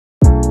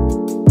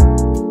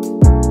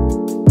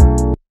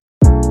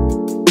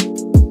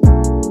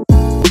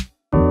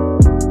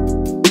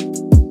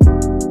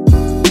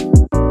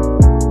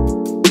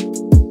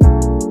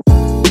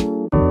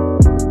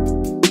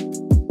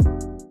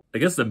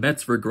guess the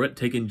Mets regret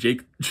taking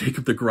Jacob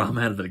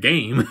deGrom out of the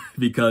game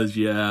because,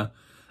 yeah,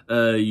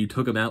 you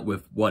took him out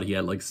with, what, he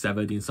had like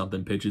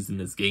 70-something pitches in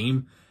this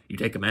game. You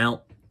take him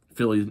out,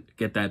 Phillies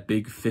get that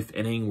big 5th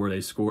inning where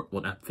they score,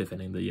 well, not 5th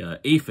inning, the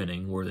 8th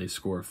inning where they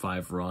score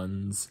 5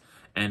 runs,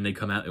 and they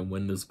come out and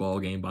win this ball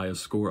game by a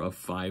score of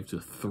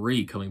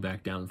 5-3, coming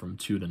back down from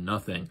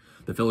 2-0.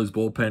 The Phillies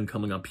bullpen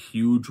coming up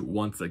huge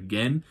once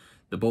again.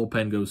 The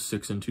bullpen goes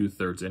 6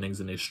 2/3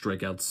 innings, and they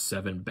strike out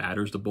 7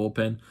 batters, the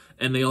bullpen.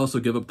 And they also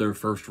give up their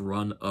first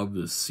run of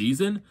the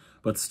season.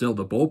 But still,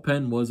 the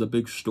bullpen was a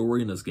big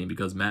story in this game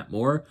because Matt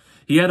Moore,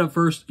 he had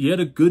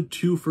a good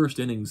 2 first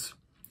innings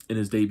in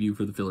his debut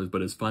for the Phillies,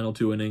 but his final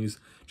 2 innings,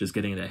 just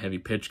getting into heavy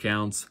pitch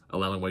counts,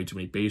 allowing way too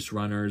many base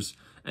runners.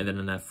 And then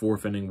in that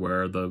 4th inning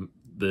where the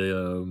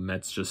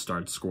Mets just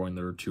started scoring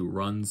their 2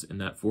 runs in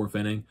that 4th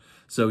inning.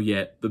 So,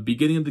 yeah, the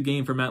beginning of the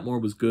game for Matt Moore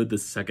was good. The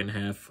second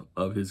half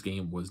of his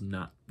game was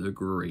not the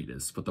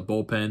greatest. But the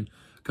bullpen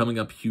coming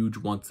up huge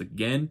once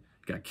again.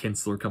 Got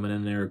Kinsler coming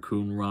in there,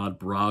 Coonrod,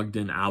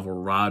 Brogdon,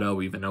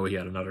 Alvarado, even though he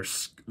had another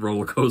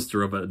roller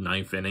coaster of a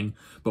 9th inning.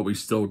 But we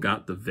still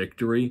got the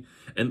victory.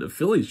 And the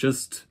Phillies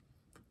just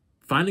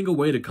finding a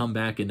way to come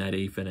back in that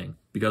 8th inning.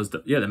 Because,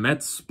 the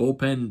Mets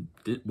bullpen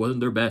wasn't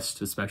their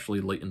best,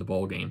 especially late in the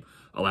ball game.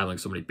 Allowing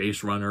so many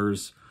base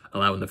runners,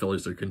 allowing the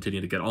Phillies to continue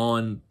to get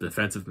on,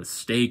 defensive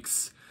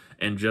mistakes,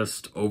 and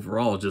just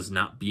overall just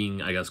not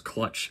being, I guess,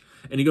 clutch.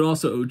 And you can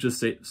also just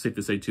safe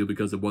to say, too,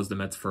 because it was the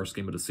Mets' first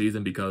game of the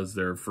season, because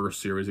their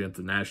first series against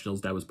the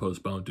Nationals, that was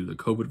postponed due to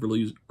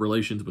COVID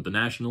relations with the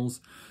Nationals.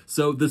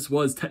 So this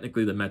was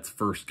technically the Mets'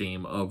 first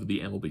game of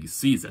the MLB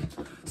season.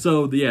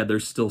 So, yeah,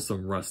 there's still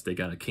some rust they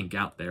got to kink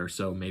out there.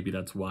 So maybe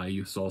that's why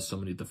you saw so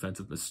many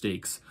defensive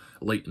mistakes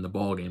late in the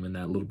ballgame and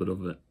that little bit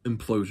of an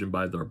implosion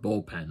by their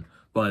bullpen.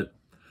 But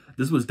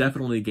this was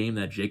definitely a game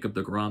that Jacob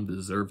deGrom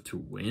deserved to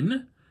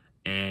win.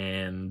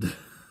 And...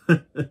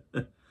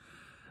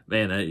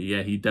 Man,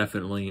 yeah, I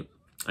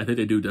think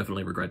they do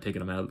definitely regret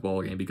taking him out of the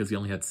ball game because he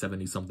only had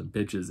 70-something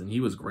pitches, and he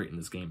was great in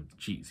this game.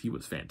 Jeez, he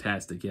was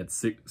fantastic. He had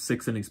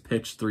six innings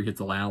pitched, 3 hits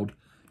allowed,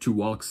 2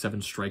 walks,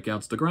 7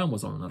 strikeouts. deGrom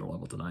was on another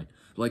level tonight,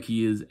 like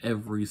he is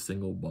every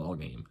single ball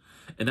game.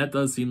 And that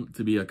does seem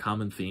to be a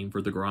common theme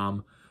for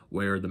deGrom,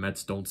 where the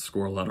Mets don't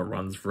score a lot of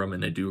runs for him,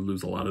 and they do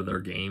lose a lot of their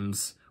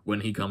games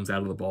when he comes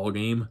out of the ball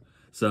game.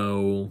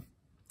 So...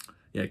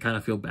 yeah, I kind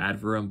of feel bad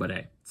for him, but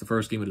hey, it's the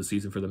first game of the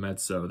season for the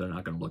Mets, so they're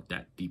not going to look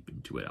that deep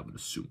into it, I would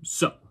assume.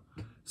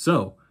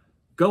 So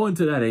go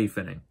into that 8th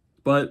inning.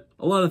 But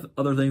a lot of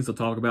other things to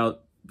talk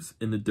about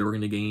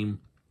during the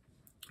game.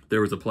 There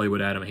was a play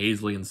with Adam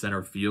Hazley in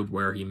center field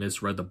where he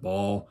misread the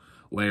ball,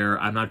 where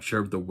I'm not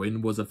sure if the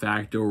wind was a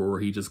factor or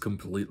he just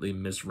completely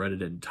misread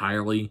it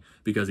entirely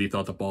because he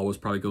thought the ball was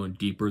probably going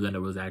deeper than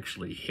it was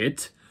actually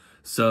hit.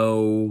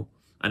 So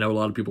I know a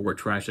lot of people were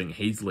trashing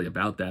Hazley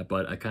about that,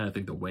 but I kind of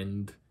think the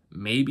wind...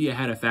 maybe it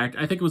had a factor.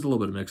 I think it was a little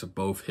bit of a mix of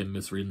both, him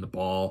misreading the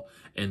ball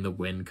and the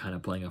wind kind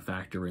of playing a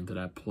factor into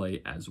that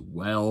play as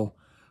well.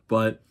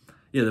 But,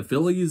 yeah, the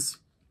Phillies,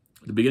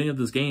 the beginning of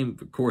this game,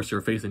 of course,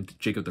 they're facing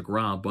Jacob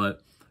deGrom,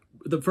 but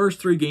the first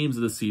 3 games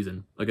of the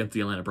season against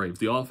the Atlanta Braves,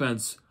 the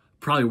offense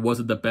probably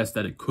wasn't the best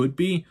that it could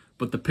be,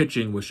 but the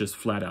pitching was just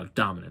flat-out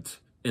dominant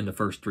in the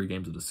first 3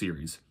 games of the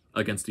series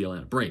against the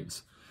Atlanta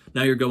Braves.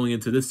 Now you're going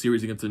into this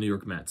series against the New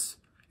York Mets.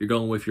 You're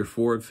going with your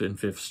 4th and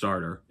 5th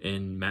starter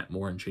in Matt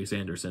Moore and Chase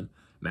Anderson.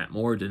 Matt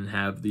Moore didn't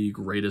have the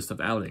greatest of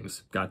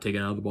outings. Got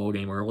taken out of the ball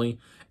game early,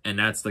 and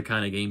that's the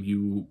kind of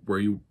game where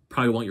you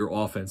probably want your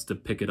offense to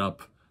pick it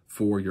up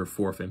for your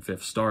 4th and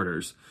 5th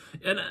starters.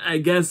 And I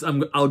guess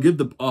I'll give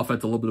the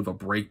offense a little bit of a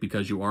break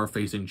because you are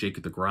facing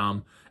Jacob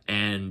deGrom,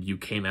 and you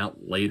came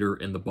out later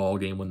in the ball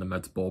game when the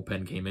Mets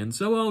bullpen came in.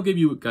 So I'll give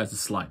you guys a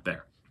slide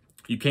there.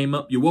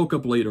 You woke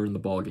up later in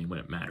the ball game when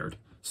it mattered.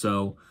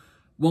 So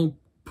won't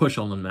push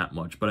on them that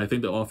much, but I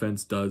think the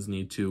offense does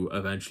need to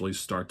eventually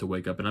start to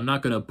wake up, and I'm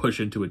not going to push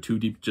into it too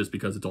deep just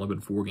because it's only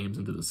been 4 games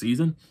into the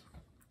season.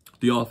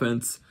 The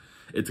offense,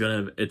 it's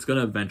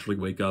gonna eventually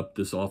wake up.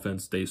 This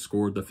offense, they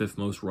scored the 5th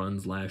most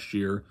runs last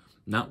year.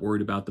 Not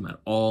worried about them at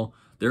all.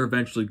 They're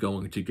eventually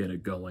going to get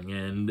it going,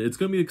 and it's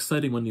going to be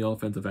exciting when the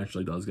offense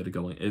eventually does get it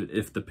going,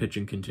 if the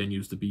pitching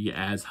continues to be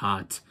as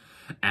hot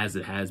as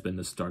it has been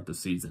to start the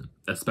season,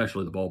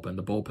 especially the bullpen.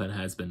 The bullpen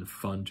has been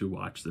fun to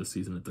watch this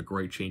season. It's a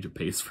great change of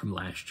pace from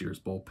last year's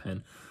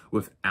bullpen,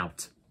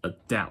 without a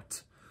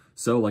doubt.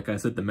 So, like I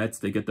said, the Mets,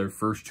 they get their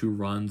first 2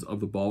 runs of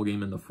the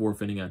ballgame in the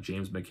 4th inning at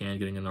James McCann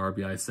getting an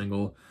RBI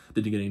single.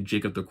 Then you're getting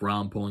Jacob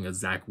deGrom pulling a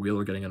Zach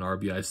Wheeler getting an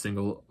RBI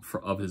single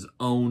of his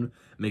own,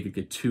 make it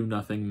get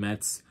 2-0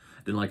 Mets.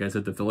 Then, like I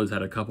said, the Phillies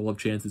had a couple of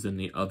chances in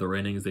the other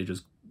innings. They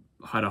just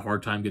had a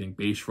hard time getting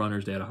base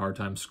runners. They had a hard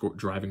time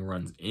driving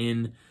runs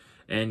in.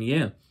 And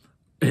yeah,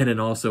 and then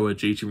also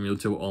JT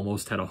Realmuto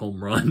almost had a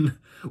home run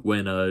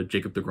when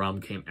Jacob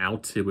deGrom came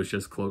out. It was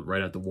just close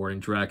right at the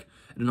warning track.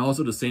 And then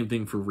also the same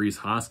thing for Rhys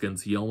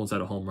Hoskins. He almost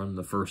had a home run in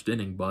the 1st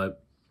inning,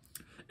 but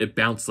it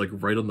bounced like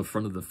right on the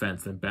front of the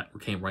fence and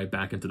came right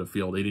back into the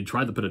field. He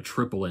tried to put a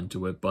triple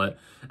into it, but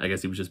I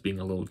guess he was just being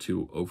a little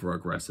too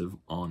over-aggressive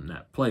on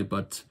that play.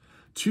 But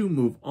to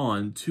move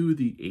on to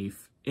the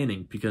 8th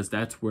inning, because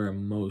that's where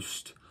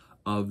most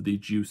of the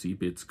juicy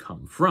bits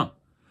come from.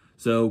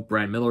 So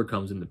Brad Miller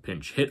comes in the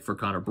pinch hit for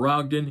Connor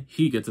Brogdon.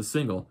 He gets a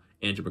single.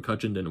 Andrew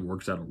McCutchen then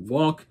works out a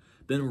walk.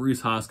 Then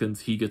Rhys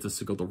Hoskins, he gets a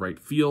single to right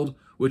field,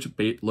 which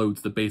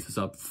loads the bases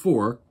up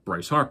for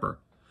Bryce Harper.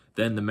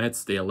 Then the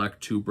Mets, they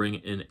elect to bring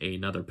in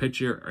another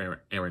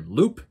pitcher, Aaron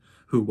Loop,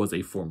 who was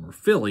a former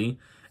Philly,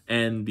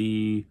 and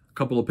the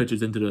couple of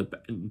pitches into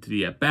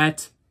the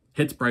at-bat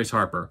hits Bryce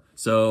Harper,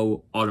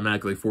 so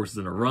automatically forces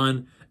in a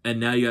run, and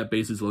now you got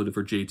bases loaded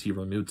for JT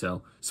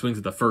Realmuto. Swings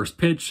at the first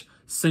pitch,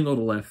 single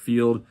to left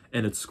field,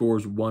 and it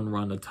scores 1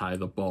 run to tie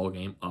the ball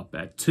game up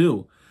at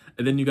 2.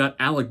 And then you got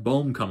Alec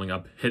Bohm coming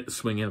up,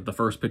 swinging at the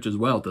first pitch as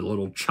well, the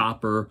little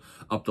chopper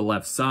up the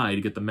left side.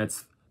 You get the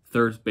Mets'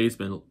 third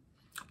baseman,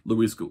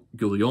 Luis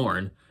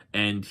Guillorn,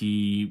 and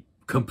he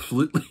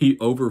completely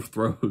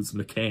overthrows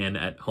McCann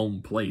at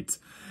home plate.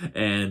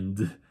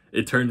 And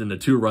it turned into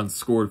 2 runs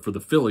scored for the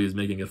Phillies,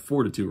 making it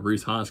 4-2.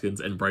 Rhys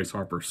Hoskins and Bryce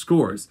Harper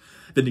scores.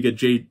 Then you get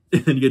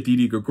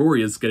Didi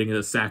Gregorius getting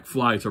a sac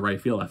fly to right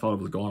field. I thought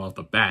it was going off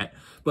the bat,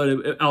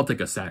 but I'll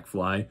take a sac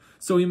fly.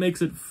 So he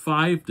makes it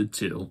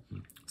 5-2.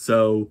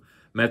 So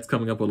Mets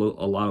coming up with a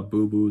lot of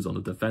boo-boos on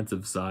the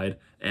defensive side,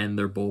 and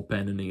their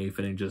bullpen in the 8th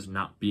inning just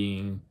not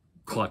being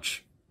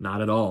clutch.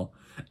 Not at all.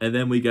 And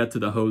then we get to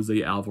the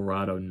Jose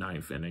Alvarado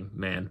 9th inning.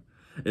 Man,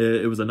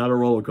 it was another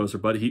roller coaster,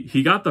 but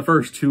he got the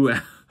first 2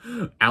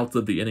 outs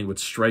of the inning with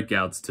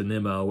strikeouts to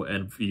Nimmo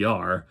and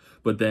VR,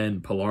 but then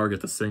Pilar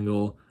gets a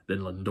single, then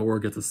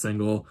Lindor gets a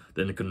single,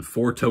 then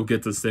Conforto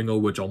gets a single,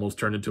 which almost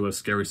turned into a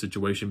scary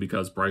situation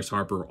because Bryce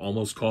Harper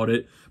almost caught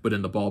it, but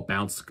then the ball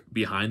bounced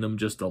behind them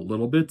just a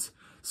little bit.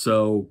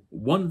 So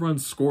 1 run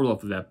scored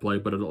off of that play,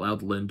 but it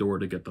allowed Lindor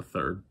to get the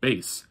third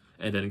base.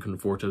 And then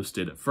Conforto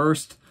stayed at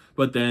first,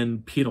 but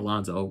then Pete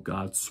Alonso, oh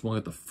God, swung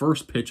at the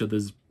first pitch of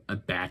this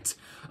bat.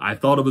 I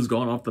thought it was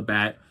going off the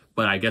bat,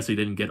 but I guess he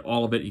didn't get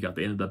all of it. He got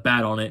the end of the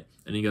bat on it,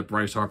 and he got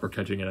Bryce Harper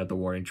catching it at the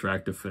warning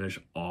track to finish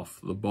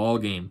off the ball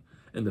game.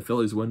 And the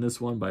Phillies win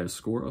this one by a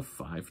score of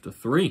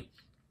 5-3.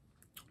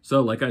 So,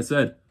 like I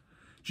said,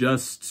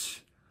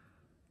 just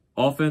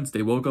offense,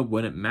 they woke up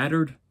when it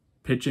mattered.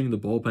 Pitching, the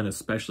bullpen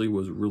especially,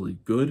 was really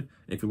good.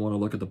 If you want to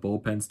look at the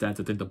bullpen stats,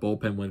 I think the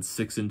bullpen went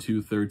 6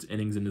 2/3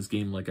 innings in this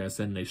game, like I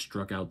said, and they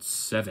struck out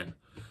 7.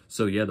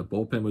 So, yeah, the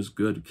bullpen was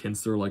good.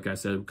 Kinster, like I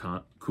said,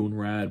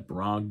 Coonrad,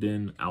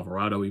 Brogdon,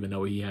 Alvarado, even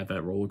though he had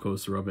that roller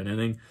coaster of an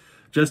inning.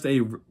 Just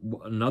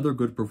another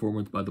good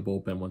performance by the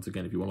bullpen once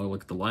again. If you want to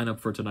look at the lineup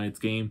for tonight's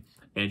game,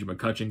 Andrew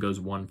McCutchen goes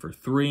 1 for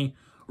 3.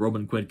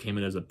 Roman Quinn came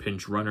in as a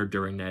pinch runner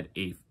during that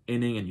 8th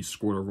inning, and you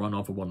scored a run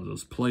off of one of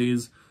those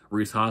plays.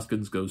 Rhys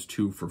Hoskins goes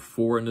 2 for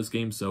 4 in this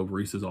game, so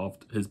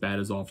his bat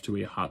is off to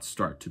a hot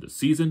start to the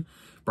season.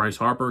 Bryce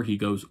Harper, he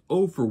goes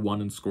 0 for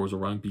 1 and scores a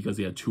run because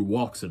he had 2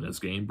 walks in this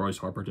game. Bryce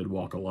Harper did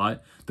walk a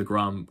lot.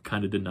 DeGrom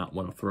kind of did not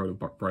want to throw to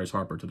Bryce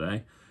Harper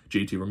today.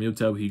 JT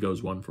Realmuto, he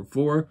goes 1 for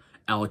 4.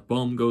 Alec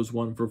Bohm goes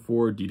 1 for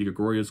 4. Didi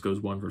Gregorius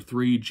goes 1 for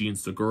 3. Gene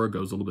Segura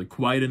goes a little bit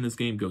quiet in this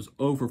game, goes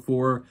 0 for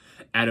 4.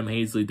 Adam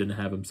Hazley didn't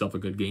have himself a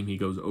good game. He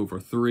goes 0 for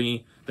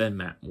 3. Then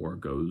Matt Moore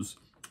goes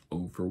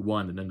 0 for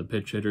 1. And then the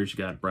pitch hitters, you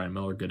got Brad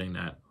Miller getting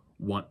that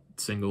 1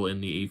 single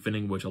in the 8th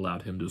inning, which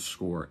allowed him to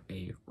score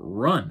a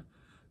run.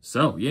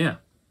 So, yeah,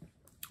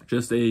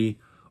 just a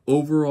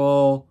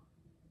overall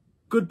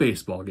good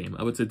baseball game.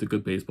 I would say it's a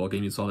good baseball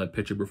game. You saw that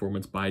pitcher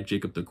performance by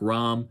Jacob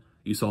deGrom.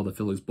 You saw the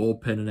Phillies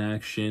bullpen in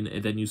action,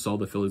 and then you saw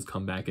the Phillies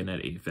come back in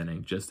that 8th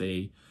inning.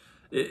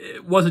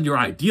 It wasn't your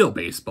ideal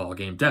baseball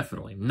game,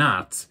 definitely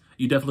not.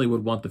 You definitely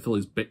would want the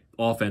Phillies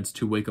offense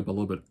to wake up a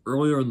little bit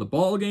earlier in the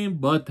ball game,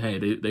 but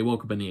hey, they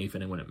woke up in the 8th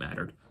inning when it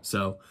mattered.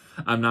 So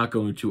I'm not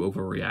going to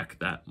overreact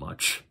that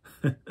much.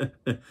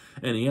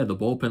 And yeah, the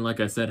bullpen, like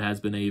I said, has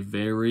been a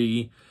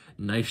very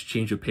nice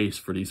change of pace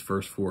for these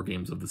first 4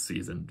 games of the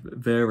season.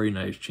 Very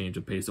nice change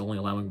of pace, only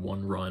allowing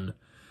 1 run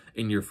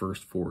in your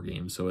first 4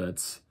 games. So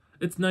it's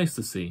nice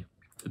to see.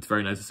 It's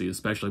very nice to see,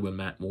 especially when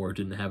Matt Moore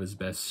didn't have his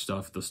best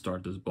stuff to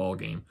start this ball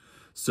game.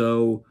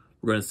 So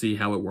we're going to see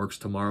how it works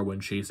tomorrow when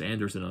Chase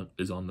Anderson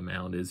is on the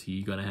mound. Is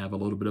he going to have a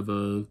little bit of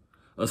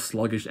a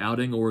sluggish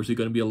outing, or is he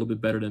going to be a little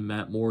bit better than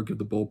Matt Moore, give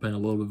the bullpen a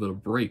little bit of a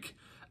break?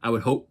 I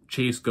would hope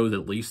Chase goes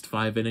at least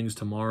 5 innings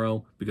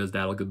tomorrow, because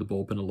that'll give the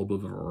bullpen a little bit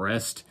of a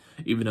rest.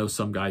 Even though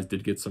some guys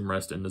did get some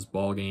rest in this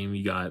ball game,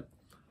 you got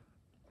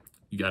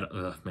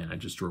man, I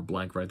just drew a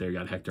blank right there. You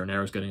got Hector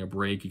Neris getting a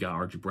break. You got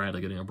Archie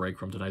Bradley getting a break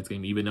from tonight's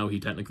game, even though he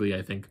technically,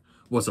 I think,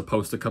 was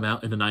supposed to come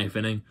out in the 9th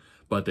inning,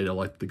 but they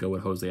elected to go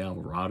with Jose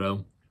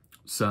Alvarado.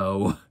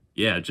 So,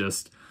 yeah,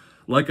 just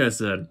like I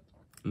said,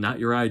 not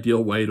your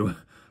ideal way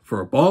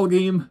for a ball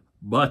game,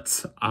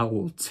 but I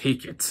will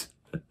take it.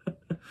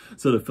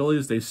 So the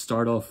Phillies, they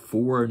start off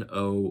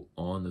 4-0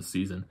 on the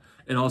season.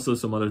 And also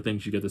some other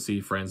things you get to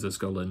see.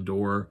 Francisco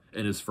Lindor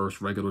in his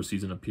first regular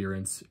season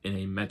appearance in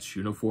a Mets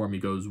uniform. He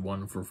goes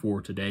 1 for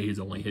 4 today. His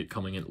only hit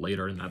coming in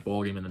later in that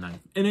ballgame in the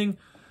 9th inning.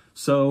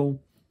 So,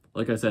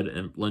 like I said,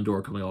 and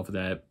Lindor coming off of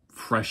that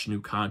fresh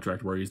new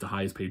contract where he's the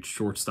highest paid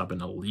shortstop in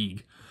the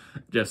league.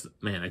 Just,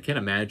 man, I can't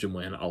imagine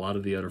when a lot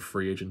of the other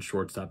free agent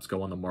shortstops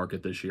go on the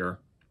market this year.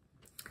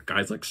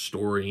 Guys like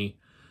Story,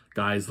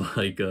 guys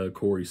like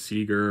Corey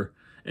Seager,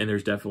 and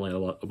there's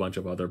definitely a bunch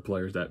of other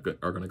players that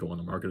are going to go on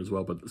the market as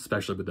well, but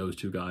especially with those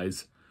two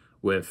guys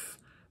with,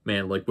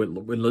 man, like with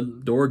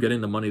Lindor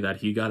getting the money that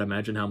he got,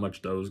 imagine how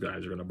much those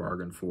guys are going to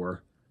bargain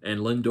for.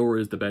 And Lindor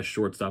is the best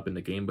shortstop in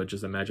the game, but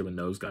just imagine when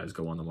those guys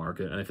go on the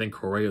market. And I think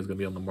Correa is going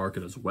to be on the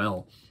market as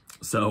well.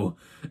 So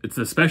it's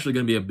especially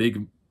going to be a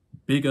big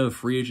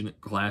free agent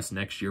class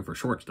next year for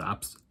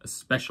shortstops,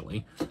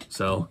 especially.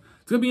 So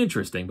it's going to be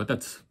interesting, but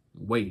that's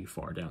way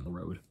far down the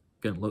road.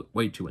 Getting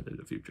way too into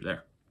the future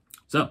there.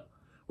 So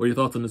what are your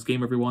thoughts on this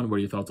game, everyone? What are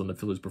your thoughts on the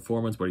Phillies'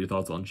 performance? What are your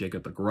thoughts on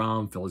Jacob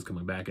deGrom? Phillies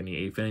coming back in the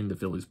 8th inning. The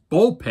Phillies'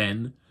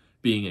 bullpen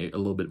being a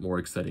little bit more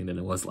exciting than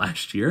it was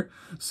last year.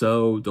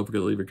 So don't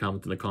forget to leave your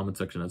comments in the comment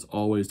section as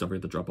always. Don't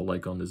forget to drop a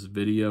like on this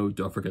video.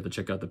 Don't forget to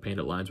check out the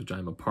Painted Lines, which I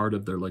am a part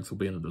of. Their links will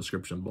be in the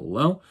description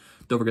below.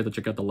 Don't forget to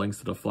check out the links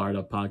to the Flyer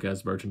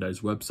Podcast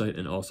merchandise website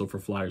and also for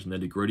Flyers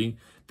Nitty Gritty.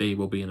 They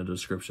will be in the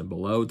description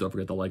below. Don't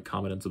forget to like,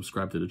 comment, and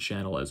subscribe to the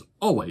channel as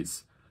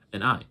always.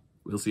 And I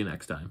will see you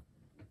next time.